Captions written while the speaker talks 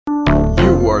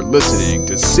You are listening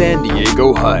to San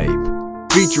Diego Hype,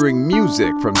 featuring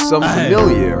music from some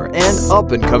familiar and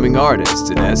up-and-coming artists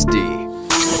in SD.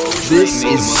 This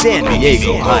is San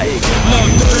Diego Hype.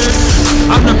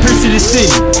 I'm the prince of the city.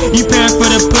 You paying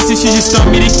for the pussy, she just thought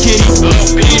me the kitty.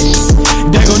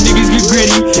 Dago niggas get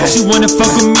gritty. She wanna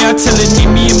fuck with me, I tell her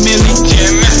need me a milli.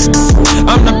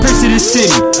 I'm the prince of the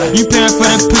city. You paying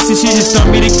for the pussy, she just thought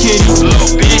me the kitty.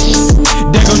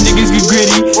 Dago niggas get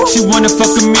gritty. She wanna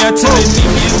fuck with me, I tell her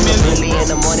need me a milli. In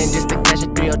the morning just to catch a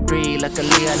 303. Luckily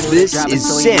I knew This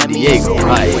is San Diego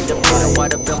Hype. With the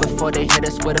water bill before they hit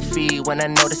us with a fee. When I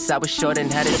noticed I was short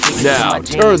and had it. Now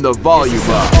turn the volume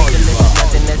up.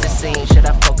 Nothing as a scene. Should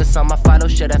I focus on my follow?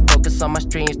 Should I focus on my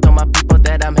streams? Told my people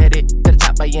that I'm headed to the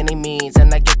top by any means.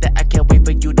 And I get that I can't wait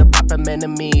for you to pop them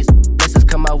enemies. Blessings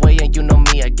come my way and you know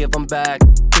me, I give them back.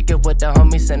 Kick it with the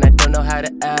homies and I don't know how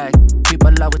to act.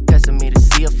 People always testing me to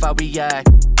see if I react.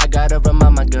 I gotta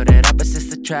remind my girl that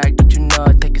opposites attract. Don't you know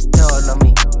it take its toll on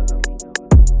me?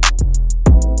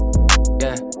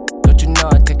 Yeah, don't you know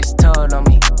it take its toll on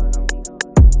me?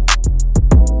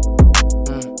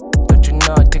 Don't you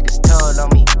know it take its toll on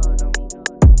me?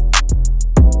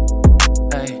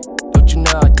 Hey, don't you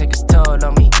know it take its toll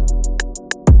on me?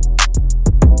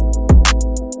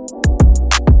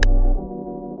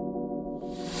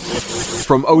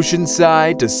 From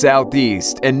Oceanside to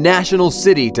Southeast and National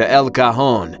City to El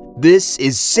Cajon, this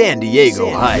is San Diego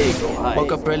Hype.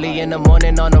 Woke up early in the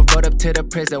morning on the road up to the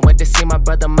prison. Went to see my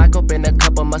brother Michael, been a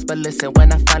couple months, but listen.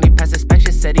 When I finally passed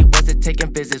inspection, said he wasn't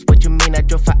taking visits. What you mean? I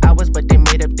drove for hours, but they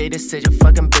made up their decision.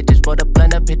 Fucking bitches, rolled a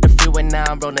blunt up, hit the freeway, now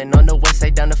I'm rolling on the west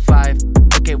side down to 5.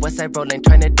 Okay, west side rolling,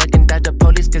 trying to duck and dodge the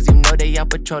police, cause you know they out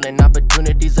patrolling.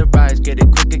 Opportunities arise, get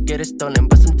it quick or get it stolen.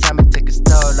 But sometimes it takes its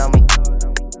toll on me.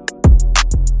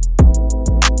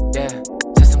 Yeah,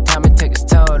 take some time and take its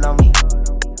toll on me.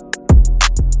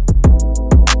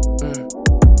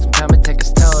 Some time and take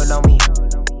its toll on me.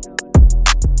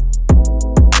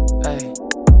 Hey,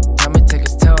 time and take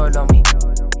its toll on me.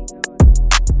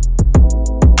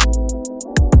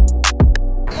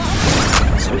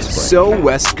 So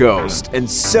West Coast and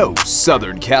so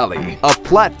Southern Cali, a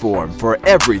platform for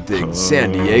everything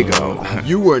San Diego.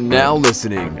 You are now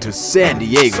listening to San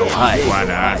Diego Hype. Why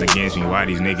the odds against me? Why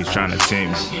these niggas tryna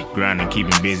tempt me? Grinding,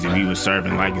 keeping busy, we was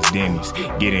serving like it's Denny's.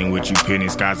 Get in with you, pitting,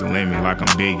 sky's the limit like I'm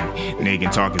Biggie. Nigga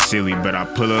talking silly, but I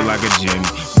pull up like a Jimmy.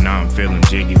 Now I'm feeling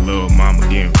jiggy, little mama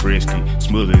getting frisky.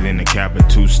 Smoother than the cap, a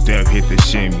two-step, hit the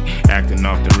shimmy. Acting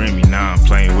off the Remy, now I'm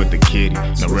playing with the kitty.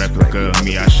 No replica of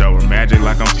me, I show her magic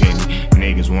like I'm Penny.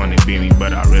 Niggas wanna be me,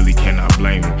 but I really cannot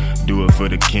blame them. Do it for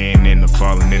the kin and the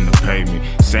falling in the pavement.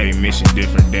 Same mission,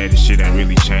 different day, this shit ain't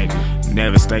really changing.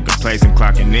 Never stay complacent,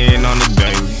 clocking in on the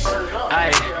daily.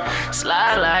 Aye,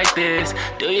 slide like this.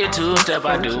 Do your two-step,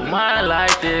 I do mine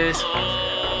like this.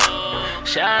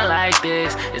 Shine like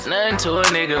this. It's nothing to a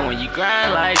nigga when you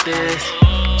grind like this.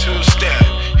 Two-step,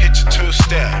 hit your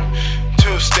two-step.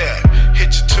 Two-step,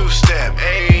 hit your two-step.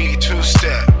 Ayy,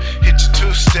 two-step, hit your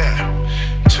two-step.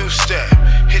 Two-step,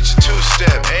 hit your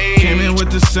two-step, ayy. Came in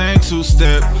with the same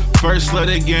two-step. First let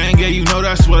it gang, yeah, you know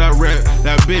that's what I rep.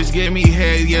 That bitch gave me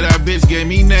head, yeah, that bitch gave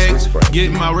me neck.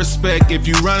 Get my respect if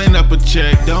you running up a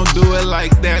check. Don't do it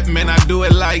like that, man, I do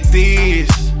it like this.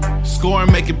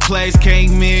 Scoring, making plays,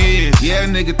 can't miss. Yeah,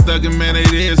 nigga thuggin', man,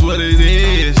 it is what it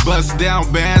is. Bust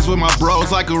down bands with my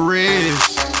bros like a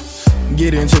wrist.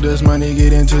 Get into this money,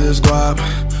 get into this guap.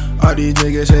 All these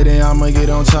niggas hating, I'ma get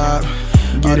on top.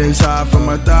 Get inside from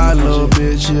my thigh, little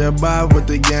bitch. Yeah, vibe with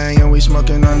the gang, and we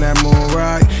smoking on that moon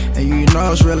rock. And you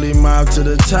know it's really mob to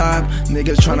the top.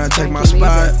 Niggas tryna take my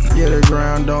spot. Yeah, the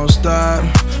ground don't stop.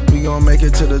 We gon' make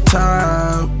it to the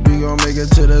top. We gon' make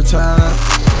it to the top.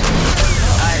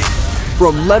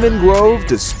 From Lemon Grove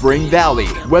to Spring Valley,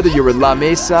 whether you're in La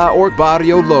Mesa or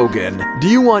Barrio Logan, do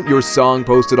you want your song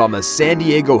posted on the San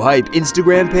Diego Hype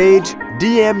Instagram page?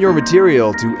 DM your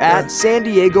material to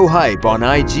 @SanDiegoHype on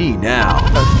IG now.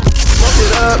 Smoke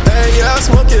it up, ayy, yeah,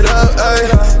 smoke it up,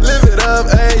 ayy. Live it up,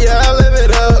 ayy, yeah, live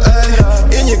it up,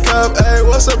 ayy. In your cup, ayy,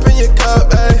 what's up in your cup,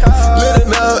 ayy? Lit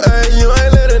it up, ayy, you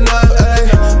ain't lit enough, ayy.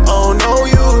 I don't know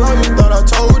you, thought I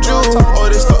told you. Oh,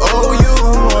 this the old you,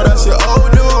 oh, that's your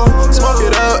old dude. Smoke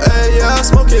it up, ayy, yeah,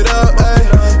 smoke it up, ayy.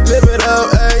 Live it up,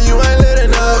 ayy, you ain't lit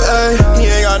enough, ayy. He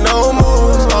ain't got no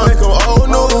moves, I make him old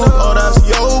news. Oh, that's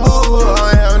your boo, I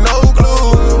ain't have no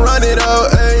clue. Run it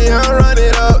up, ayy, yeah, run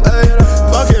it up, ayy.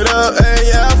 Fuck it up,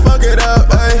 ayy, yeah, fuck it up,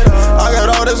 ayy. I got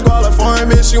all this guala foreign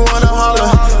bitch, she wanna holler.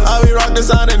 I be rock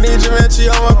designer, need you, man, she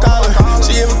on my collar.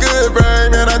 She even good,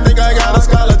 brain, man, I think I got a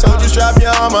scholar. Told you strap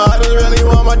your armor, I just really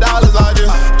want my dollars.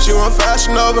 She want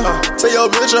Fashion Nova. Take your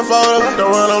bitch a photo.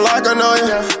 Don't run them like I know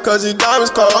ya. Cause these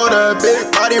diamonds colder.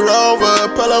 Big body rover.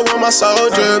 Pull up with my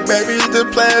soldier. Baby, the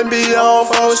plan B on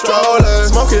for stroller.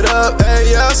 Smoke it up,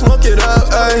 ayy, yeah, smoke it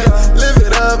up, ayy. Live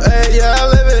it up, ayy, yeah,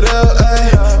 live it up,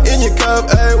 ayy. In your cup,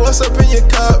 ayy, what's up in your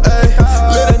cup, ayy?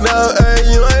 Lit enough, ayy,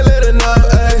 you ain't lit enough,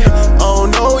 ayy. I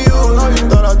don't know you,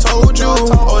 thought I told you.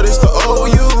 Or this the old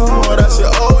you, or that's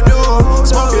your old dude.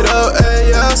 Smoke it up, ayy,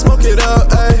 yeah, smoke it up,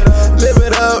 ayy. Live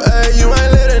it up, ayy, you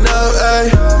ain't lit enough,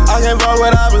 ayy. I can't fuck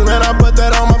with options, man, I put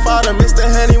that on my father. Mr.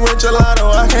 Henny with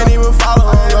gelato, I can't even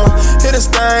follow him, hit this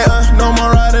thing, no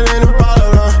more riding in the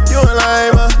bottle, you ain't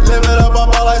lame, live it up, I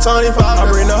ball like Tony Fox. I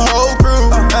bring the whole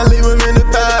crew, and leave them in the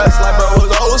past. Like bro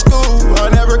was old school, I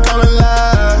never coming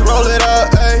live. Roll it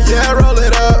up, ayy, yeah, roll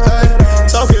it up, ayy.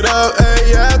 Talk it up,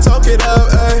 ayy, yeah, talk it up,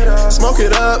 ayy. Smoke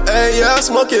it up, ayy, yeah,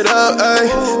 smoke it up, ayy.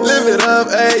 Live it up,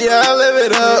 ayy, yeah, live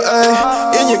it up, ayy.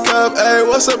 In your cup, ayy,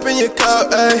 what's up in your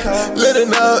cup, ayy? Lit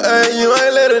enough, ayy, you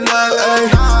ain't lit enough, ayy.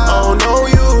 I don't know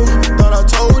you, thought I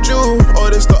told you. Or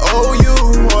this the old you,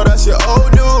 or that's your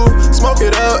old dude. Smoke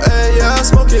it up, ayy, yeah,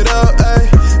 smoke it up, ayy.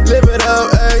 Live it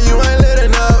up, ayy, you ain't lit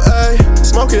enough, ayy.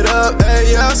 Smoke it up,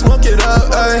 ayy, yeah, smoke it up,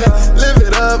 ayy. Live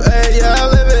it up, ayy, yeah,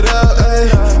 live it up, ayy.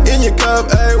 In your cup,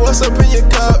 ayy, what's up in your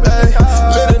cup, ayy?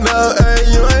 Lit enough, ayy,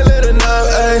 you ain't lit enough,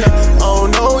 ayy. I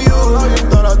don't know you,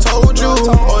 thought I told you.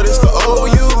 Or this the old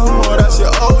you, or that's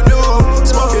your old dude.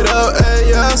 Smoke it up, ayy,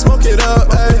 yeah, smoke it up,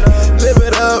 ayy. Live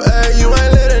it up, ayy, you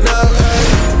ain't lit enough,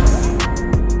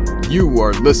 ayy. You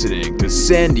are listening to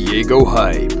San Diego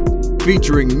Hype,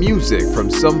 featuring music from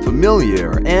some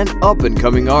familiar and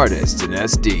up-and-coming artists in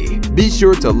SD. Be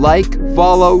sure to like,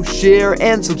 follow, share,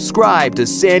 and subscribe to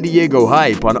San Diego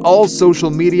Hype on all social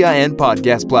media and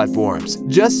podcast platforms.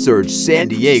 Just search San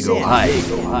Diego Hype.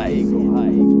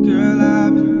 Girl,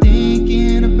 I've been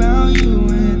thinking about you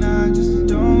and I just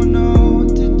don't know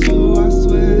what to do. I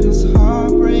swear this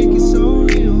heartbreak is so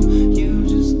real. You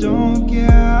just don't get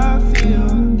how I feel.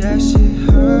 That shit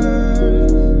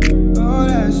hurts. Oh,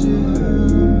 that shit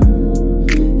hurts.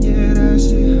 Yeah, that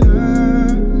shit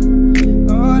hurts.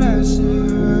 Oh, that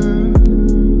shit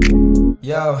hurts.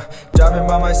 Yo, driving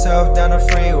by myself down the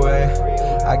freeway.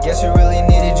 I guess you really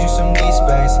needed you some knee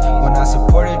space. When I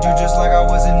supported you just like I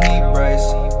was a knee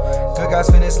brace. Good guys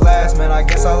finished last, man, I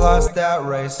guess I lost that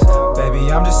race.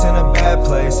 Baby, I'm just in a bad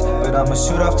place, but I'ma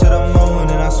shoot off to the moon,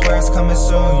 and I swear it's coming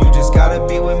soon. You just gotta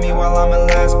be with me while I'm in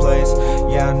last place.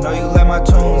 Yeah, I know you like my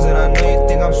tunes, and I know you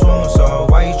think I'm swoon. So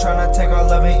why you tryna take our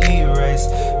love and erase?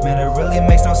 Man, it really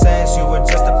makes no sense, you were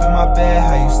just up in my bed.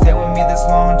 How you stay with me this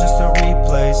long just to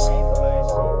replace?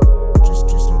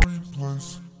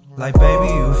 Like baby,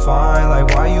 you fine,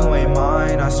 like why you ain't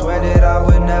mine? I swear that I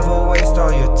would never waste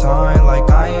all your time. Like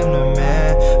I am the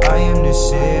man, I am the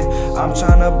shit. I'm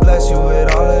tryna bless you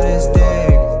with all of this dick.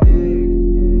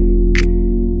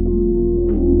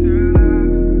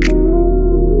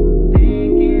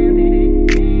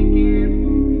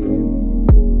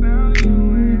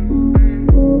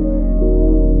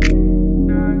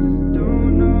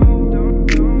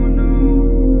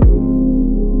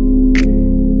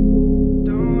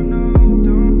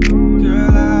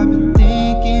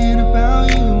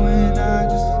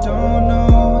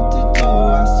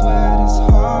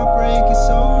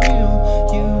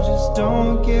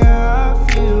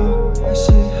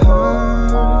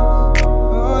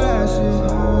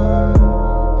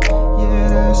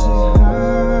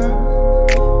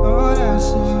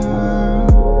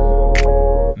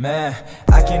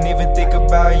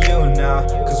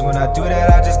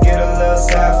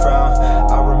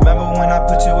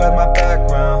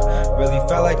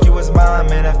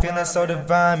 So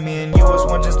divine, me and you was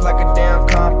one just like a damn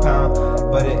compound.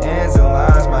 But it ends in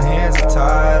lines, my hands are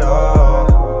tied, oh.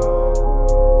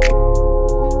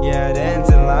 Yeah, it ends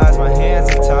in lines, my hands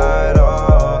are tied,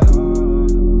 oh.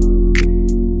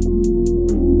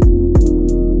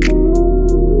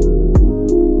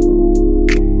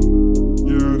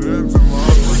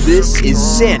 This is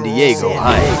San Diego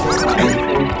Hype.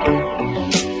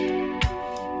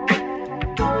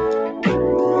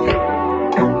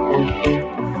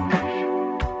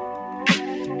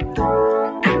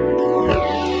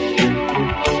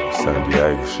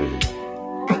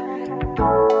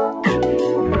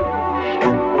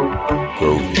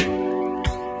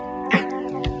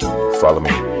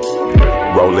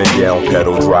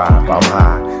 Pedal drive, I'm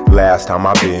high. Last time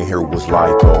I been here was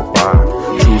like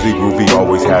 05. Choosy groovy,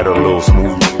 always had a little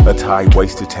smoothie. A tight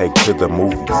waist to take to the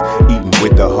movies. Eating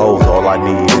with the hoes, all I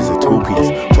need is a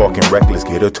two-piece. Talking reckless,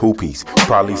 get a two-piece.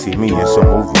 Probably see me in some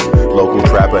movies. Local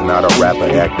trapper, not a rapper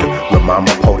actor. Lil'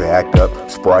 mama po to act up.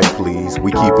 Sprite please,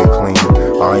 we keep it clean.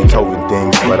 I ain't toting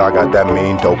things, but I got that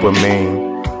mean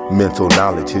dopamine. Mental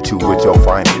knowledge hit you with your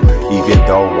final. Even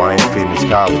though I ain't finished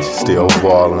college, still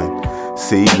ballin'.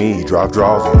 See me drop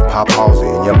draws and pop balls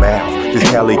in your mouth. This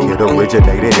Cali kid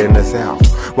originated in the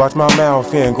South. Watch my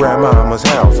mouth in grandmama's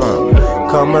house,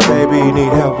 Come here, baby,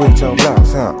 need help with your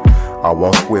blouse, I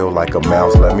won't squeal like a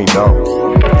mouse, let me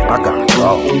know. I gotta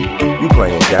go. You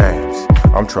playing games,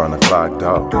 I'm trying to clock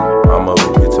dough. I'ma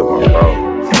get to my bro.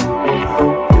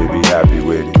 You be happy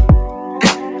with it.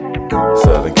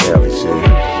 Southern Cali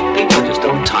shit. People just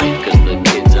don't type because the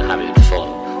kids are having fun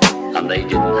and they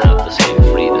didn't have the same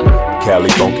freedom. Cali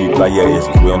funky player is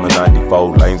we on the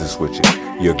 94 lanes and switching.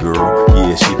 Your girl,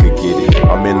 yeah, she could get it.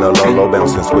 I'm in the low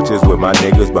bouncing switches with my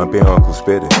niggas bumping Uncle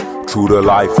Spittin'. True to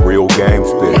life, real game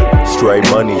spitter. Straight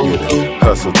money getter,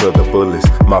 hustle to the fullest.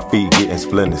 My feet getting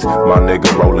splinters. My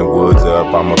nigga rolling woods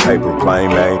up. I'm a paper plane,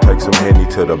 man. Take some Henny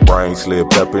to the brain.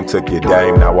 Slipped up and took your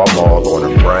dame. Now I'm all on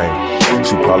the brain.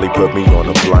 She probably put me on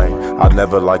a plane. I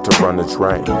never like to run the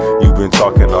train. You been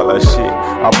talking all that shit.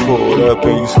 I pulled up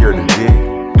and you scared to dick.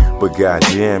 But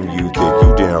goddamn, you think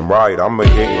you damn right. I'ma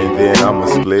hit and then I'ma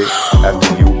split.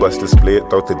 After you bust a split,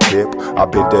 throw the tip. I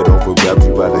bent that over, grabbed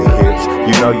you by the hips.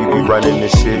 You know you be running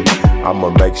this shit. I'ma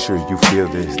make sure you feel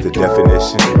this, the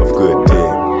definition of good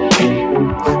dick.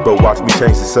 But watch me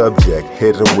change the subject,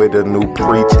 hit him with a new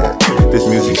pretext. This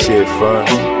music shit fun,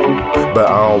 but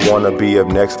I don't wanna be up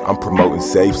next. I'm promoting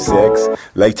safe sex,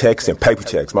 latex, and paper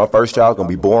checks. My first child gonna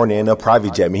be born in a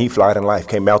private jet. He flight in life,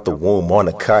 came out the womb on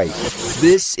a kite.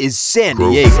 This is San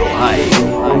Diego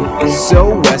Hype.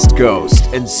 So West Coast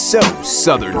and so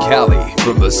Southern Cali.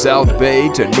 From the South Bay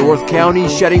to North County,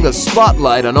 shedding the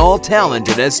spotlight on all talent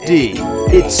in SD.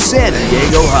 It's San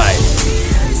Diego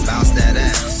Hype. Bounce that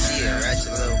ass, she a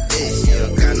ratchet little bitch, she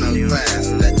don't got no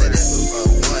class. Let that info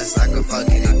fuck once, I can fuck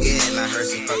it again. I heard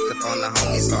she fucked up on the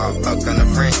homies, so I fuck on the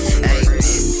friend. Hey,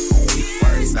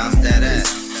 bitch, bounce that ass,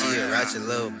 she a ratchet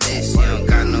little bitch, she don't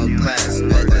got no class.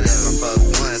 Let that info fuck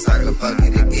once, I can fuck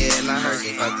it again. I heard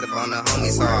she fucked up on the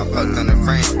homies, so I fucked on the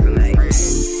friend.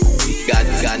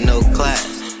 Got no class.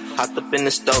 Hopped up in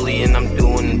the stoley and I'm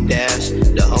doing the dash.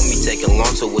 The homie taking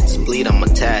long, so with the bleed I'm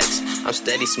attached. I'm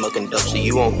steady smoking dope, so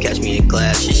you won't catch me in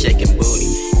class. She shaking booty,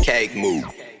 cake move,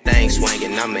 thing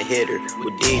swinging. I'm a hitter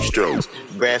with deep strokes,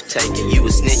 breathtaking. You a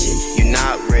snitching, you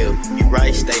not real. You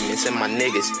write statements and my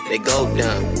niggas, they go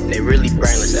dumb. They really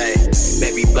brainless, ayy.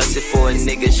 Baby, bust it for a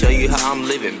nigga, show you how I'm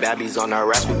living. Babbies on our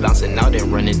ass, we bouncing out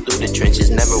and running through the trenches.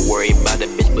 Never worry about a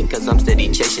bitch because I'm steady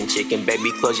chasing chicken.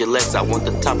 Baby, close your legs, I want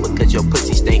the top because your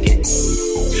pussy stinking.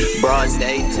 Broad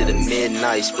day to the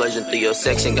midnight, splurging through your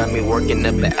section, got me working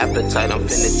up an appetite. I'm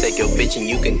finna take your bitch and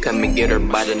you can come and get her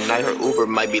by the night. Her Uber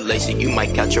might be late, so you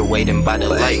might catch her waiting by the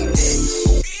light.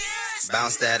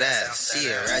 Bounce that ass, she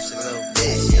a ratchet little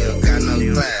bitch, she don't got no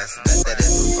class. Let that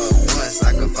info fuck once,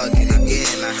 I can fuck it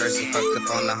again. I heard she fucked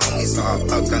up on the homies, so I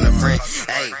fuck on the friend.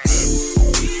 Hey,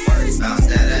 bitch, bounce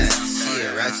that ass, she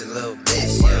a ratchet little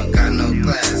bitch, she don't got no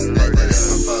class. Let that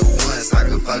info fuck once, I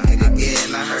can fuck it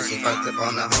again. I heard she fucked up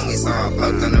on the homies, so I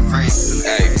fucked on the friend.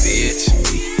 Hey,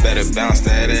 bitch, better bounce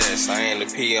that ass. I ain't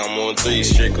the P, I'm on 3,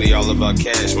 strictly all about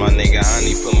cash. My nigga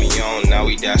Honey put me on, now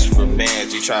we dashing for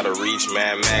bands. You try to reach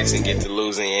Mad Max and get to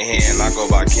losing your hand, I go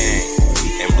by Kane.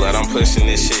 In blood, I'm pushing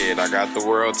this shit. I got the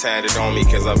world tatted on me,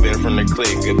 cause I've been from the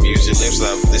clique. Abuse your lips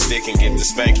up the stick and get the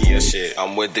spankier shit.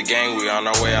 I'm with the gang, we on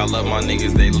our way. I love my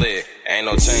niggas, they lit. Ain't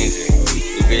no changing.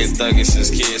 We been thuggish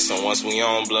since kids, so once we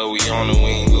on blood, we on and we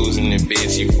ain't losing it,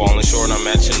 bitch. You falling short, I'm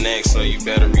at your neck, so you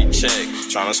better recheck.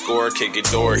 Tryna score, kick a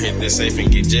door, hit the safe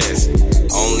and get jets.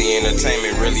 Only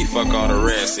entertainment, really fuck all the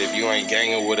rest. If you ain't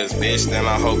gangin' with us, bitch, then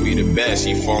I hope you the best.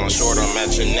 You falling short, I'm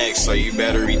at your neck, so you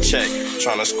better recheck.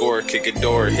 Tryna score, kick a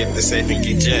door, hit the safe and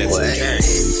get jets.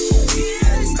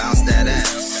 Bounce that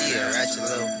ass, she a ratchet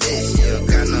little bitch, she don't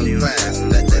got no class.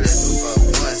 Let that info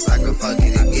fuck once, I can fuck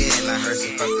it again. I heard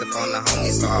she fucked up on the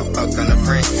homies, so I fuck on the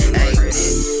friend. Hey,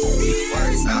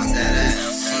 bitch, bounce that ass,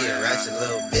 she a ratchet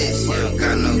little bitch, she don't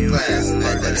got no class.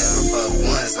 Let that info fuck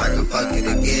once, I can fuck it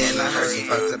again. I heard she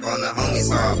fucked up on the homies,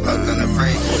 so I fuck on the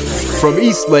friend. From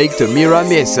East Lake to Mira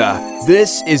Mesa,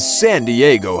 this is San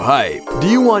Diego Hype. Do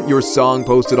you want your song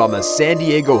posted on the San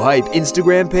Diego Hype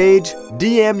Instagram page?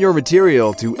 DM your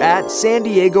material to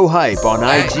 @SanDiegoHype on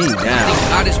IG now. I think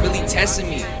God is really testing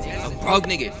me. A broke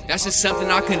nigga, that's just something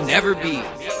I could never be.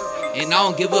 And I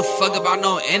don't give a fuck about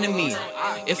no enemy.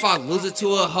 If I lose it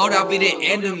to a hoe, that'll be the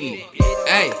end of me.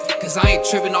 Hey, cause I ain't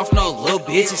tripping off no little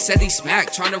bitch. It's steady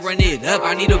smack, trying to run it up,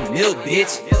 I need a meal,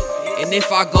 bitch. And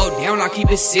if I go down, I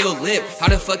keep it sealed lip. How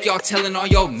the fuck y'all telling all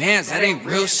your mans that ain't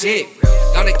real shit?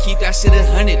 Gotta keep that shit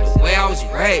 100 the way I was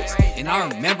raised. And I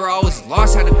remember I was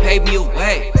lost, had to pay me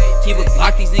away. Keep a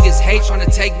Glock, these niggas hate trying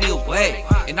to take me away.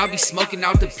 And I be smoking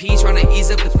out the P, trying to ease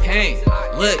up the pain.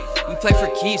 Look, we play for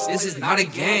keeps, this is not a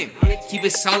game. Keep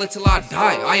it solid till I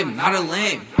die, I am not a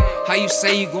lame. How you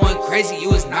say you going crazy,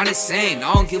 you is not insane.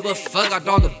 I don't give a fuck, I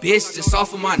dog a bitch just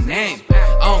off of my name.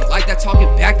 I don't like that talking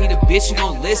back, need a bitch who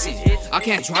gon' listen. I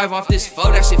can't drive off this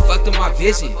foe, that shit fucked up my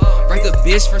vision. Break a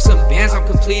bitch for some bands, I'm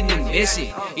completing the mission.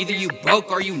 Either you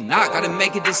broke or you not, gotta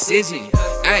make a decision.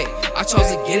 Ayy, I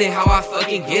chose to get it how I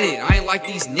fucking get it. I ain't like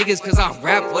these niggas cause I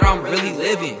rap what I'm really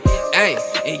living. Ayy,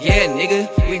 and yeah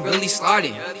nigga, we really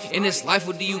sliding. In this life,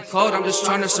 what do you call it? I'm just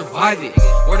trying to survive it.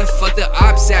 Where the fuck the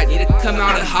ops at? Need to come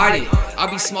out and hide it. I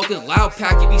be smoking loud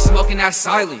pack, you be smoking that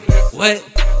silent. What?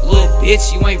 Little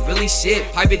bitch, you ain't really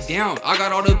shit. Pipe it down, I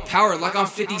got all the power like I'm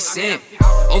 50 Cent.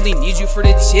 Only need you for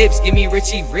the chips, give me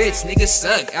Richie Rich. Niggas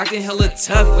suck, acting hella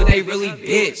tough, but they really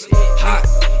bitch.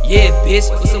 Ha, yeah bitch,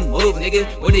 what's a move nigga?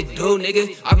 What it do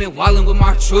nigga? I been wildin' with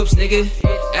my troops nigga.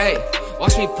 Ayy,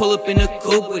 watch me pull up in the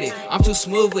coupe with it. I'm too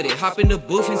smooth with it, hop in the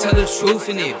booth and tell the truth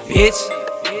in it, bitch.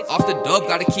 Off the dope,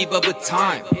 gotta keep up with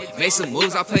time. Made some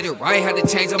moves, I played it right, had to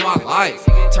change up my life.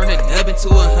 Turn a dub into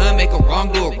a hun, make a wrong,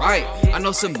 do it right. I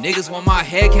know some niggas want my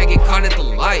head, can't get caught at the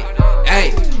light.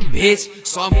 Ayy, bitch,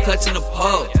 so I'm clutching the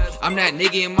pole. I'm that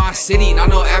nigga in my city, not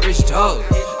no average Joe.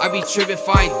 I be trippin',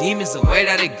 fight demons the way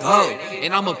that it go.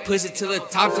 And I'ma push it to the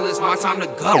top till it's my time to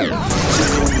go.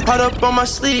 Hard up on my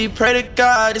sleeve, pray to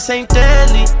God, this ain't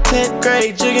deadly. 10th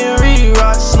grade, jigging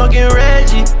re-rock, smoking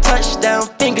Reggie. Touchdown,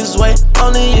 fingers wet,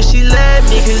 only if she let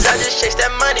me. Cause I just chase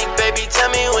that money, baby, tell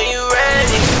me when you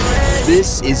ready.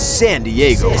 This is San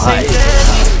Diego Hype.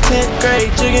 10th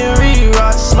grade, jigging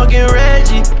re-rock, smoking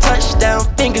Reggie. Touchdown,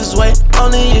 fingers wet,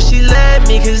 only if she let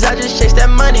me. Cause I just chase that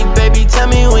money, baby, tell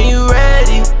me when you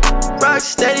ready. Rock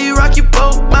steady, rock your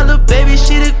boat, my little baby,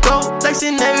 she the GOAT.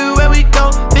 Flexing everywhere we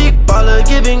go, big baller,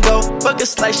 give and go. Fuck a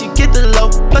slice, she get the low.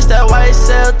 Plus that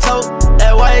YSL tote,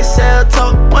 that YSL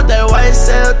tote. Want that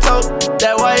YSL tote,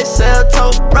 that YSL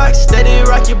tote. Rock steady,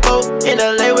 rock your boat, in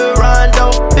LA with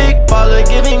Rondo. Big baller,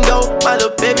 give and go, my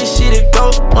little baby, she the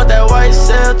GOAT. Want that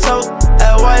YSL tote,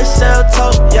 that YSL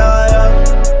tote, yeah,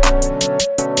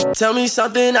 yeah. Tell me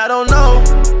something I don't know.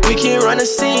 We can run a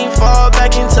scene, fall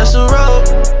back and touch the road.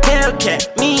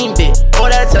 Hellcat, mean bitch, oh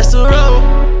that touch the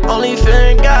road. Only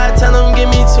fearing God, tell him give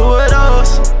me 2 of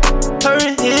those. Her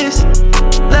and his,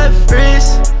 left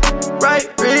wrist, right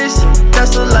wrist.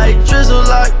 That's a light drizzle,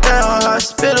 lockdown,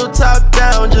 hospital top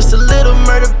down. Just a little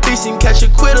murder piece and catch a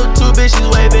quiddle. 2 bitches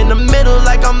wave in the middle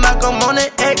like I'm Malcolm on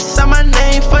the X. Sign my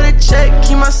name for the check,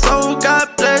 keep my soul, God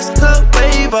bless. Club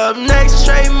wave up next,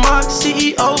 trademark,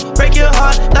 CEO, break your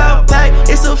heart, loud pack,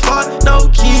 it's a fart, no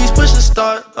keys, push the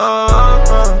start.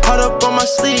 Hard up on my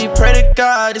sleeve, pray to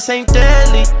God, this ain't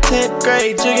deadly. 10th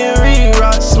grade, jigging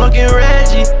re-rock, smoking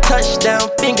Reggie. Touchdown,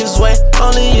 fingers wet,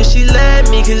 only if she let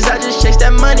me. Cause I just chase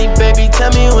that money, baby,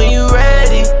 tell me when you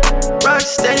ready. Rock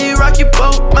steady, rock your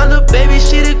boat, my little baby,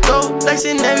 she the GOAT.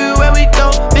 Flexing everywhere we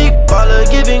go, big baller,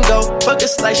 give and go. Fuck a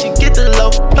slice, she get the low.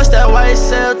 Plus that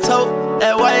YSL tote,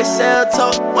 that YSL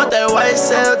tote. Want that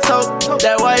YSL tote,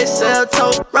 that YSL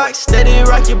tote. Rock steady,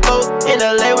 rock your boat, in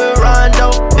LA with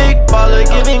Rondo. Big baller,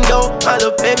 give and go, my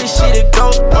little baby, she the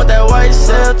GOAT. Want that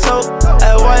YSL tote,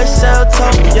 that YSL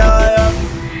tote, yeah,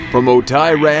 yeah. From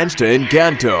Otay Ranch to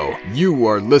Encanto, you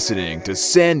are listening to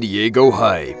San Diego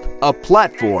Hype, a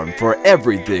platform for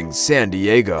everything San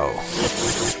Diego.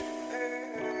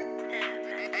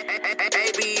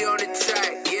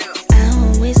 I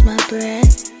won't waste my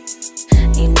breath.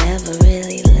 You never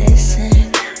really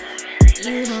listen.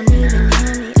 You don't even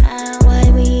hear me out. Why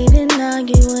we even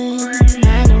arguing?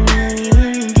 I don't really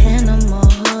even care no more.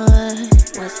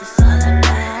 What's this all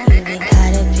about? You've been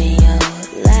caught up in your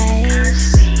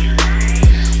lies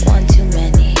one too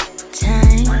many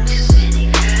times.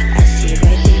 I see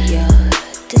right through your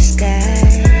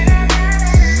disguise.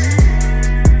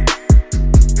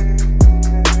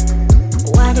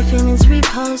 Why the feelings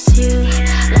repulse you?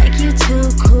 Like you too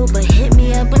cool, but hit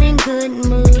me up when in good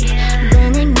mood.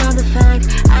 Then ignore the fact,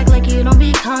 act like you don't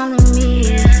be calling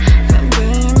me from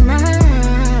day and night.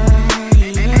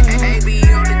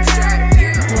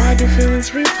 Why do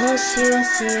feelings repulse you?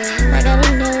 Like I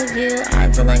don't know you,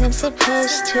 acting like I'm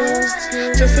supposed to.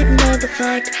 Just ignore the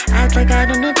fact, act like I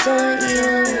don't adore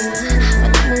you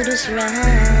when the mood is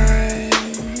right.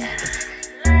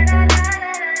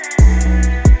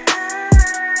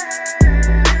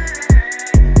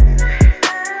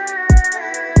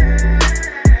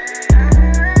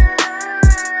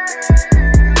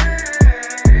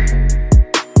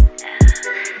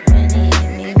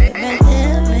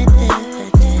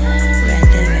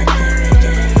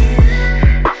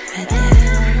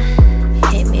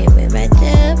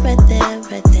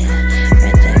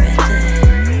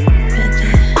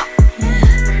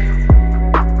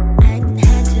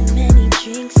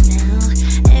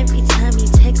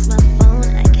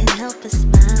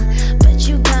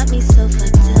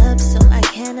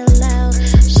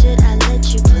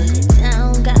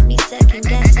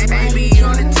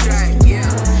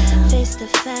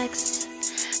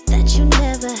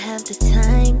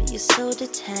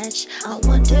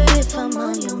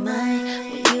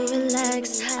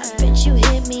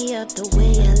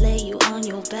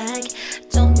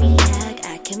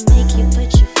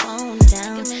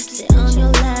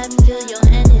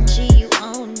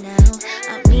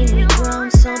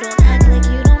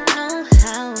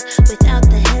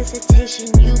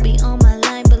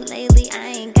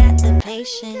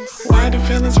 patience. Why do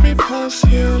feelings repulse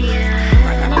you?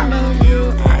 Like I don't know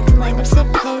you, acting like I'm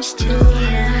supposed to.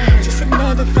 Just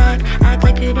ignore the fact, act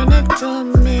like you don't adore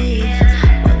me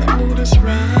when the mood is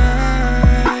right.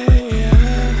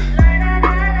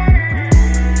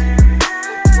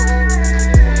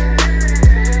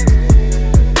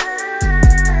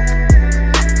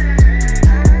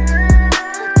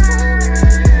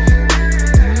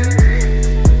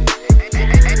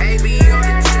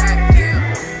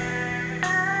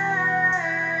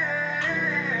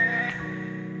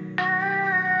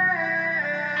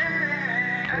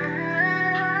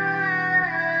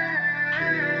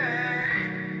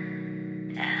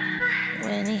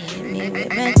 When he hit me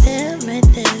with right there, right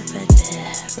there, right there,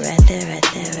 right there, right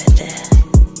there, right there,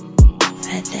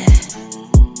 right there.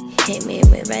 Hit me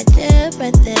with right there,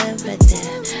 right there, right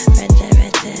there, right there,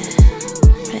 right there,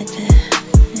 right there,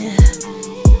 yeah.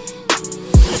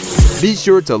 Be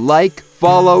sure to like,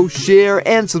 follow, share,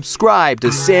 and subscribe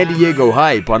to San Diego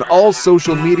Hype on all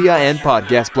social media and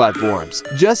podcast platforms.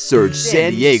 Just search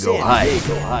San Diego Hype.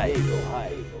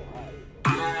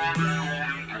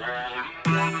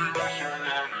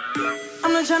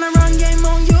 I'm not tryna run game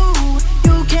on you.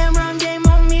 You can't run game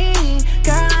on me.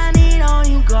 Girl, I need all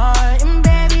you got. And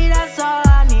baby, that's all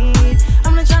I need.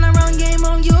 I'm not tryna run game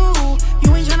on you.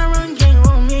 You ain't tryna run game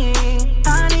on me.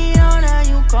 I need all that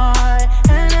you got.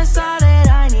 And that's all that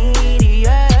I need,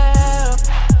 yeah.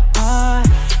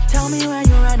 Tell me where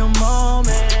you're at no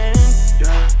moment.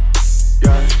 Yeah.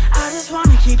 I just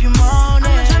wanna keep you moaning.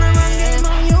 I'm not tryna run game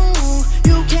on you.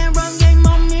 You can't run game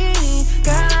on me.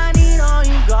 Girl, I need all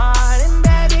you got.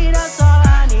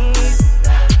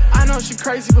 She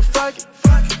crazy, but fuck it.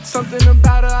 Something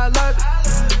about her, I love it.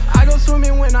 I go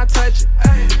swimming when I touch it.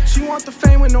 She want the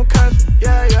fame with no cousin.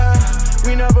 Yeah.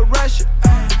 We never rush it.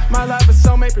 My life is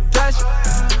soulmate production.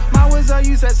 My words I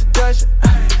use as seduction.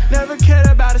 Never cared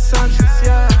about assumptions,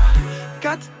 yeah.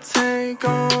 Got the tank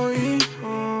on you.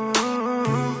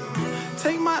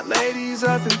 Take my ladies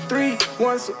up in 3,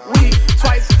 once a week,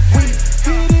 twice a week.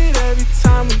 Hit it every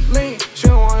time we link. She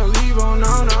don't wanna leave, oh no.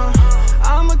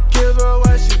 I'ma give her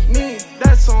what she need,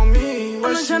 that's on me. I'm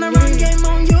not tryna run game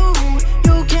on you.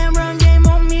 You can't run game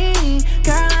on me.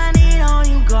 Girl, I need all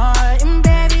you got. And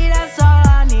baby, that's all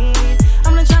I need.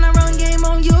 I'm not tryna run game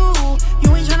on you.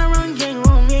 You ain't tryna run game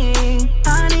on me.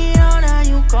 I need all that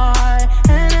you got.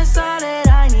 And that's all that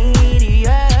I need,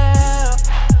 yeah.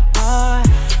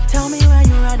 Tell me where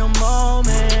you're at no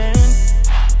moment.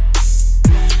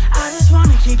 I just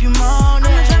wanna keep you moaning.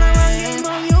 I'm not tryna run game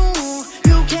on you.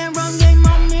 You can't run game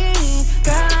on me.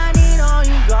 Girl, I need all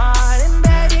you got. And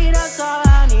baby, that's all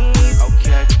I need.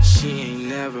 Okay, she ain't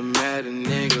never met a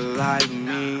nigga like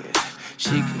me.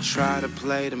 She can try to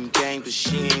play them games, but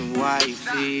she ain't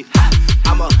wifey.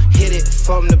 I'ma hit it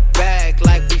from the back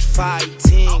like we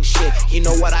fighting shit. You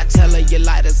know what I tell her, you're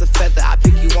light as a feather. I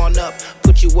pick you on up,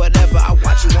 put you whatever. I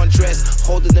watch you undress,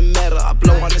 holding the metal. I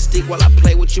blow on the stick while I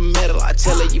play with your metal. I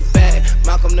tell her you bad,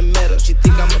 Malcolm the metal. She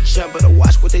think I'm a chump, but I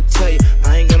watch what they tell you.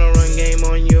 I ain't gonna run game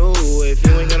on you if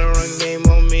you ain't gonna run game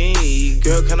on me.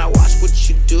 Girl, can I watch what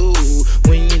you do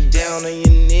when you're down on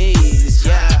your knees?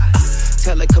 Yeah.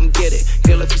 Tell her come get it.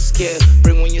 Girl, if you're scared,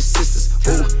 bring one of your sisters.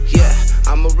 Ooh, yeah,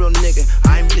 I'm a real nigga.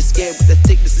 I ain't really scared with the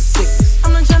thickness of sickness.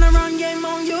 I'm not tryna run game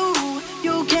on you.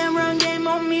 You can't run game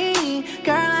on me.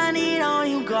 Girl, I need all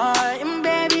you got. And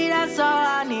baby, that's all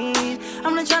I need.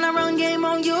 I'm not tryna run game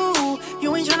on you.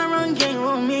 You ain't tryna run game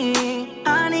on me.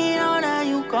 I need all that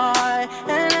you got.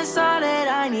 And that's all that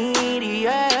I need,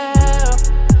 yeah.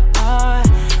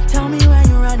 Tell me where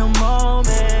you're at no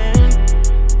moment.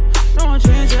 No one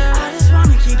changes. I just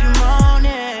wanna keep you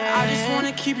moaning. I just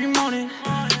wanna keep you moaning.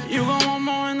 You gon' want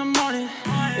more in the morning.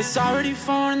 It's already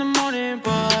 4 in the morning,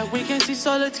 but we can see,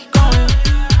 so let's keep going.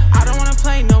 I don't wanna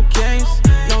play no games.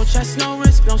 No chess, no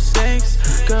risk, no stakes.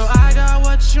 Girl, I got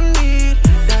what you need.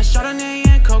 That Chardonnay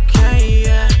and cocaine,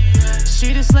 yeah.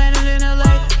 She just landed in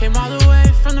LA, came all the way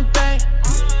from the Bay.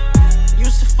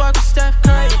 Used to fuck with Steph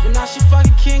Curry, but now she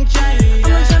fucking King James, yeah.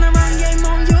 I'm not tryna run game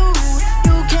on you.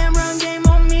 You can't run game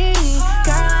on me.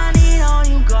 Girl, I need all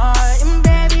you got. And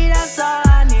baby, that's all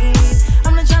I need.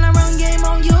 I'm not tryna run game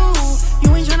on you.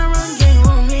 You ain't tryna run game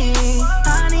on me.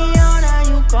 I need all that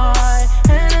you got.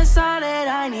 And that's all that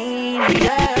I need,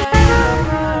 yeah.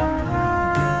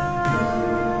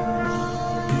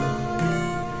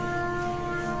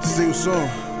 See you soon.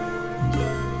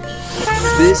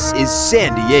 This is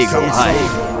San Diego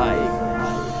Hype.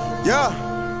 Yeah.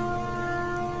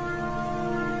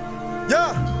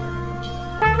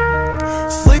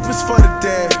 Sleep is for the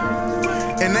dead,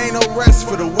 and ain't no rest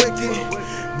for the wicked.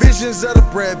 visions of the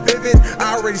bread vivid.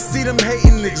 I already see them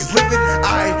hating niggas living.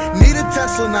 I need a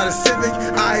Tesla, not a Civic.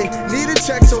 I need a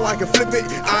check so I can flip it.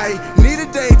 I need a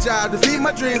day job to feed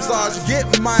my dreams large and get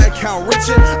my account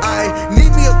richer. I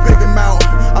need me a big amount.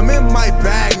 I'm in my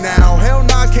bag now. Hell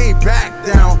no, I can't back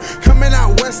down. Coming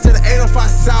out west to the 805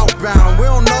 southbound. We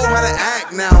don't know how to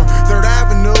act now. 3rd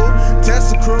Avenue,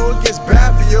 Tesla crew, it gets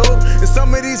bad for you. And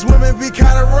some of these women be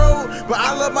kinda rude, but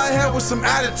I love my head with some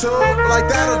attitude, like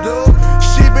that'll do.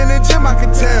 She been in gym, I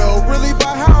can tell, really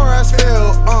by how her ass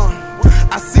feel.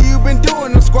 I see you been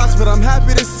doing them squats, but I'm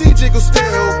happy to see Jiggle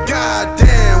still. God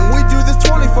damn, we do this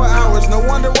 24 hours, no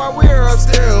wonder why we're up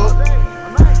still.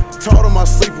 Told him I'll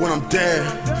sleep when I'm dead,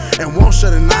 and won't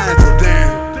shut a 9 until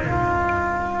then.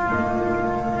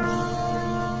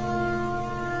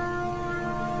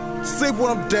 Sleep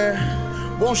when I'm dead,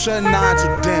 won't shut a 9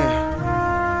 till then.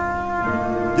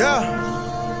 Yeah,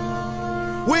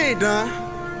 we ain't done.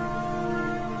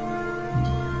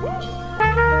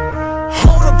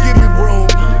 Hold up, give me room.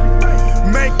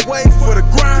 Make way for the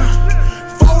grind.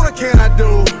 What can I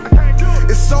do?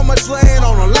 It's so much laying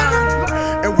on the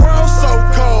line, and world's so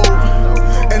cold,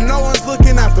 and no one's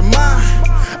looking after mine.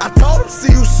 I told him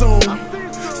see you soon,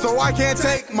 so I can't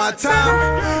take my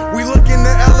time. We looking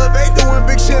to elevate, doing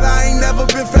big shit. I ain't never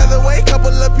been featherweight.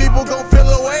 Couple of people gon' feel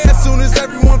away as soon as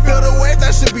everyone feel the weight.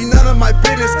 That should be none of my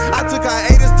business. I took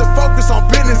hiatus to focus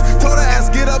on business. Told her ass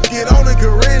get up, get on and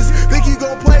get rinsed. Think you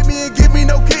gon' play me and give me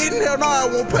no kidding? Hell no, I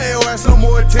won't pay your ass no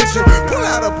more attention. Pull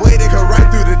out a blade, it cut right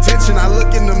through the tension. I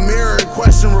look in the mirror and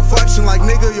question reflection like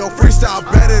nigga, your freestyle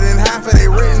better than half of they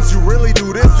writtens. You really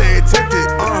do this, they attempted.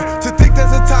 To think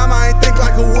there's a time I ain't think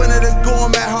like a winner. Than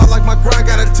going mad hard like my grind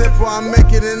got a temper. I'm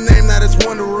making a name that is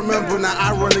one to remember. Now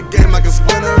I run the game like a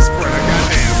splinter of sprinter.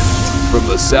 Goddamn. From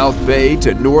the South Bay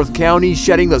to North County,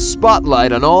 shedding the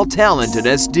spotlight on all talent in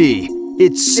SD,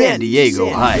 it's San Diego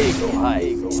Hype.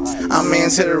 I'm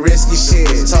into the risky shit,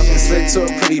 talking slick to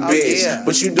a pretty bitch.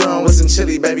 What you doing with some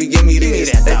chili, baby? Give me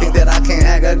this. They think that I can't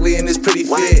act ugly in this pretty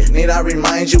fit. Need I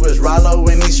remind you it's Rollo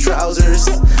in these trousers?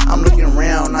 I'm looking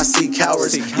around, I see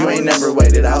cowards. You ain't never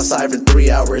waited outside for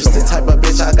 3 hours. The type of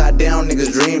bitch I got down,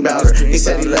 niggas dream about her. He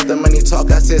said he let the money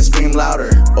talk, I said scream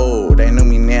louder. Oh, they knew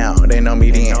me now, they know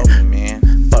me then.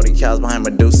 40 cows behind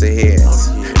Medusa heads.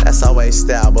 That's always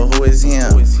style, but who is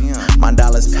him? My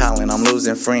dollar's piling, I'm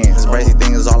losing friends. Crazy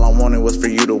thing is all I wanted was for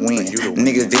you to win.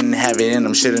 Niggas didn't have it in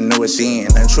them, shoulda knew it then.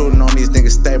 Intruding on these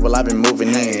niggas stable, I've been moving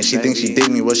in. She thinks she dig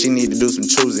me, well she need to do some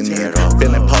choosing in.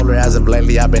 Feeling polar as of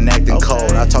lately, I've been acting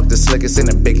cold. I talk the slickest and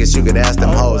the biggest, you could ask them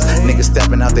hoes. Niggas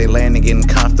stepping out they lane and getting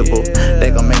comfortable.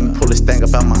 They gon' make me pull this thing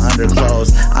up out my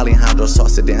underclothes. Alejandro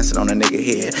Salsa dancing on a nigga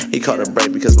head. He caught a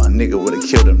break because my nigga would've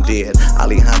killed him dead.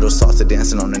 Alejandro Salsa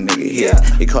dancing on a nigga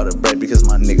head. He caught a break because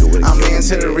my nigga would've killed him dead. I'm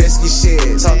into the risky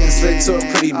shit, talking slick to a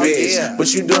pretty bitch.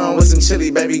 What you doing with some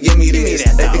chili, baby? Give me this.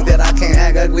 They think that I can't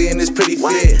act ugly in this pretty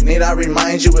fit. Need I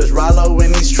remind you it's Rollo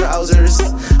in these trousers?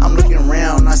 I'm looking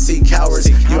around, I see cowards.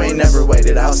 You ain't never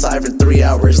waited outside for 3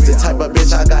 hours. The type of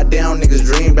bitch I got down, niggas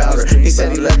dream about her. He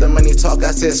said he let the money talk,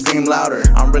 I said scream louder.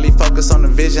 I'm really focused on the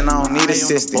vision, I don't need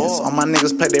assistance. All my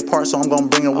niggas play their part, so I'm gon'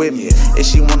 bring her with me. If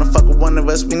she wanna fuck with one of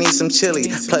us, we need some chili.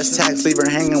 Plus tax, leave her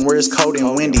hanging where it's cold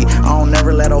and windy. I don't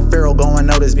never let O'Farrell go and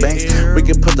notice banks. We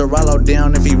could put the Rollo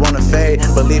down if he wanna fade.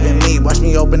 Believe in me, watch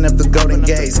me open up the golden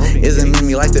gates. Isn't in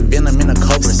me like the venom in a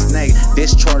cobra snake.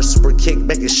 Discharge, super kick,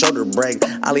 back his shoulder break.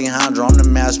 Alejandro, I'm the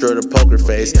master of the poker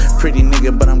face. Pretty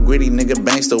nigga, but I'm gritty, nigga,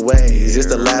 banks the ways. It's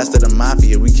the last of the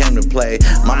mafia, we came to play.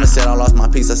 Mama said I lost my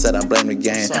peace, I said I blame the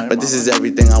game. But this is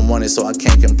everything I wanted, so I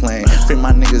can't complain. Free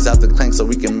my niggas out the clank so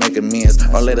we can make amends.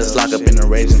 Or let us lock up in the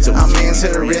rage until I'm into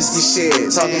the risky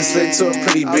shit, talking slick to a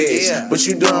pretty bitch. What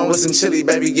you doing with some chili,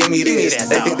 baby? Give me this.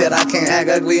 They think that I can't act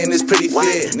ugly in this pretty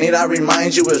fit. Need I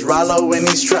remind you it's Rollo in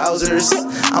these trousers?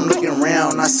 I'm looking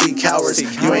around, I see cowards.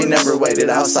 You ain't never waited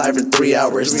outside for 3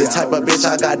 hours. The type of bitch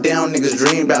I got down, niggas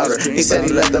dream about her. He said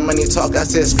he let the money talk, I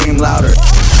said scream louder.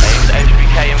 Hey, it's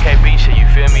HBK, MKB shit, you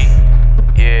feel me?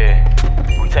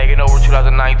 Yeah, we taking over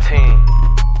 2019.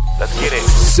 Let's get it.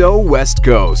 So West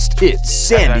Coast, it's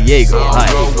San Diego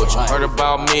Hype. What you heard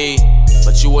about me,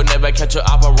 but you will never catch a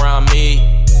op around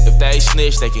me. If they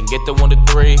snitch, they can get the 1 to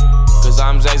 3. Cause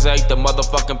I'm Zay Zay, the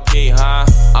motherfucking P, huh?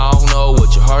 I don't know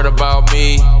what you heard about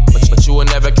me, but you will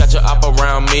never catch a op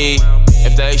around me.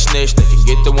 If they snitch, they can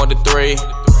get the 1 to 3.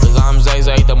 Cause I'm Zay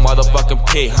Zay, the motherfucking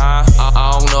P, huh?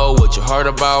 I don't know what you heard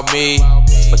about me,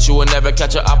 but you will never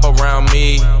catch a op around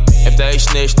me. If they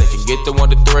snitch, they can get the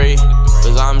 1 to 3.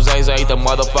 Cause I'm Zay Zay, the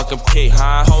motherfucking pig,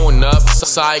 huh? Pulling up,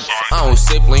 psych, I don't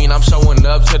sip lean. I'm showing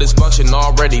up to this function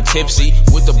already tipsy.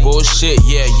 With the bullshit,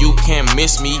 yeah, you can't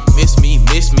miss me.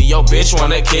 Yo, bitch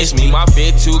wanna kiss me. My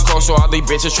fit too cold, so all these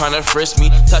bitches tryna frisk me.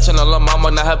 Touching on la mama,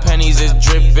 now her panties is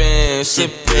dripping.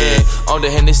 Sipping on the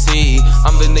Hennessy.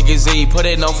 I'm the nigga Z, put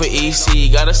it on for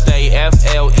EC. Gotta stay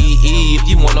FLEE. If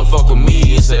you wanna fuck with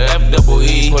me, it's a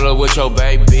FEE. Pull up with your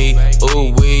baby.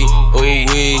 Ooh wee, ooh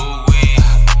wee.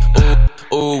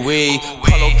 Ooh wee,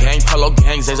 Polo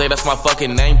gang, Zay Zay, that's my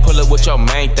fucking name. Pull it with your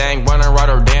main thing, running right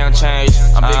or down change.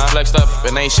 I'm big flexed up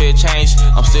and ain't shit changed.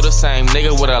 I'm still the same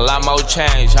nigga with a lot more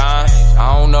change, huh?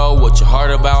 I don't know what you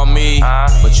heard about me,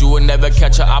 but you would never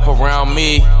catch a op around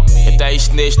me. If they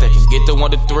snitch, they can get the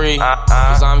 1 to 3.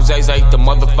 Cause I'm Zay Zay, the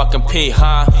motherfucking P,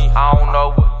 huh? I don't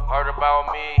know what you heard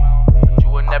about me, but you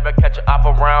would never catch a op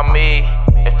around me.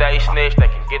 If they snitch, they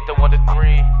can get the 1 to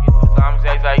 3. I'm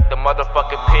Zay Zay, the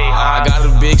motherfucking pig. I got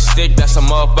a big stick, that's a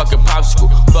motherfucking popsicle.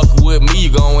 Fuck with me,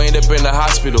 you gon' end up in the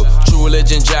hospital. True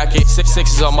religion jacket,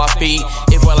 6'6" on my feet.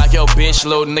 If I like your bitch,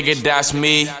 little nigga, that's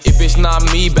me. If it's not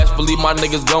me, best believe my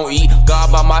niggas gon' eat.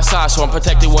 God by my side, so I'm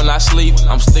protected when I sleep.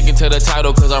 I'm sticking to the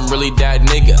title, cause I'm really that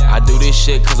nigga. I do this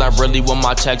shit, cause I really want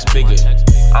my checks bigger.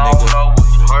 I don't know what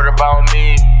you heard about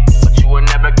me, but you will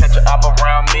never catch a op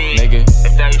around me. Nigga.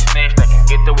 If they snitch, they can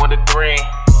get the 1 to 3.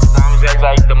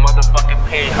 Like the motherfucking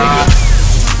pig,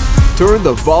 huh? Turn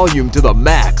the volume to the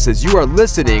max as you are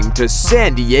listening to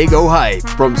San Diego Hype.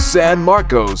 From San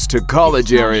Marcos to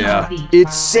college area,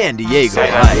 it's San Diego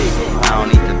Hype. I don't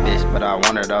need the bitch, but I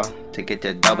want her though. To get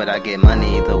the dough, but I get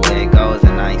money either way it goes.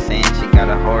 And I ain't saying she got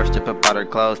a horse to put out her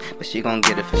clothes, but she gon'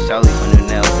 get it for surely for new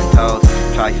nails and toes.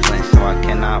 Trifling, so I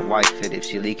cannot wife it. If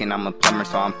she leaking, I'm a plumber,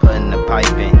 so I'm putting the pipe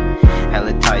in.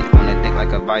 Hella tight on the dick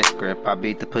like a vice grip. I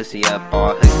beat the pussy up,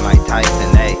 all hooks Mike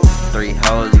Tyson, ayy. 3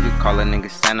 hoes, you could call a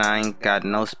nigga Santa. I ain't got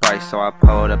no Sprite, so I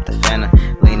pulled up the Fanta.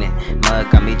 Leaning,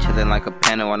 mud got me chillin' like a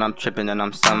panda. When I'm trippin', then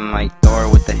I'm something like Thor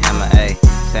with the hammer, ayy.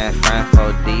 San Fran,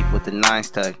 4 deep with the 9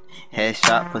 stuck.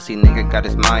 Headshot, pussy nigga got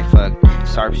his mind fucked.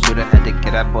 Sharpshooter had to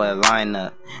get that boy a line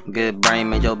up. Good brain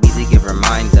made your BZ give her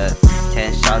mind up.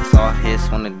 10 shots all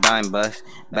hits when the dime bust.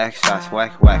 Back shots,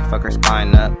 whack, fuck her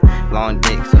spine up. Long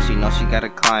dick, so she know she gotta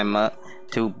climb up.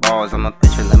 2 balls, I'm a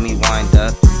pitcher, let me wind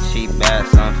up. She bad,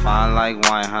 something fine like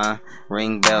wine, huh?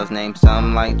 Ring bells, name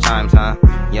something like chimes, huh?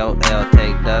 Yo, L,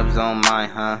 take dubs on mine,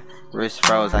 huh? Wrist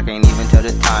froze, I can't even tell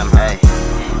the time, hey.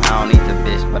 I don't need the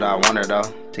bitch, but I want her though.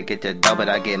 To get the dough, but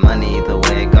I get money either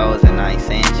way it goes. And I ain't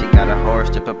saying she got a horse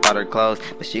to put out her clothes,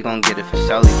 but she gon' get it for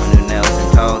surely for new nails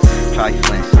and toes.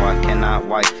 Trifling, so I cannot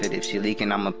wife it. If she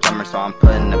leaking, I'm a plumber, so I'm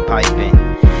putting the pipe in.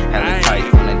 Hella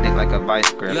tight on the dick like a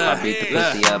vice grip. I beat the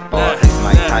pussy up, all his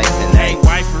Mike Tyson. Hey,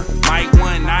 wifer, Mike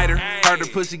one-nighter. Heard her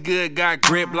pussy good, got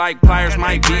grip like pliers.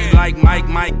 Might beat like Mike,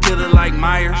 might kill her like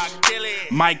Myers.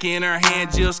 Mike in her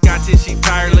hand, Jill Scott till she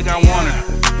tired. Look, I want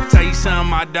her. Tell you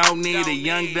something I don't need. A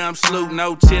young dumb sloop,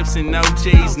 no chips and no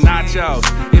cheese. Nachos.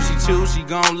 If she choose, she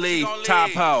gon' leave.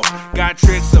 Top hoe. Got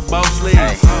tricks of both sleeves.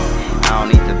 Hey, I don't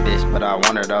need the bitch, but I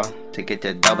want her though. To get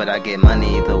the dough, but I get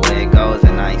money either way it goes.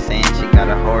 And I ain't saying she got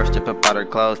a horse to put out her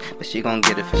clothes, but she gon'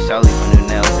 get it for surely for new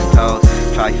nails and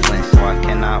toes. Trifling, so I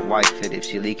cannot wife it. If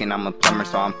she leaking, I'm a plumber,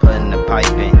 so I'm putting the pipe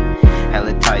in.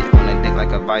 Hella tight on the dick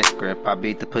like a vice grip. I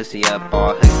beat the pussy up,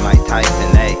 all hooks Mike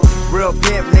Tyson, ayy. Real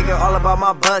pimp, nigga, all about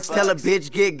my butts. Tell a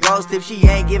bitch get ghost if she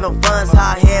ain't giving funds.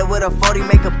 Hot head with a 40,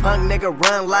 make a punk nigga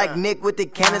run like Nick with the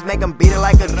cannons. Make him beat it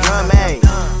like a drum, ayy.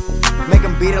 Make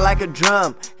him beat it like a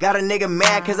drum. Got a nigga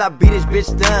mad cause I beat his bitch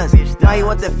stuns. Now he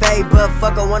want the fade, but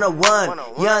fuck a 101.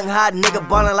 Young hot nigga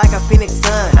ballin' like a Phoenix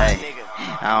sun. Hey,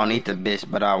 I don't need the bitch,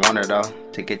 but I want her though.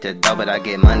 To get the dough, but I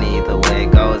get money either way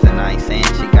it goes. And I ain't saying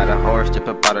she got a horse to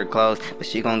put out her clothes, but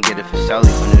she gon' get it for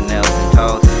surely for new nails and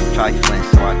toes. Trifling,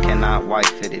 so I cannot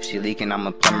wife it. If she leaking, I'm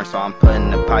a plumber, so I'm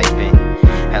putting the pipe in.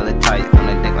 Hella tight on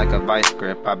the dick like a vice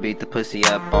grip. I beat the pussy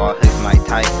up, all hooks Mike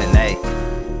Tyson, ayy.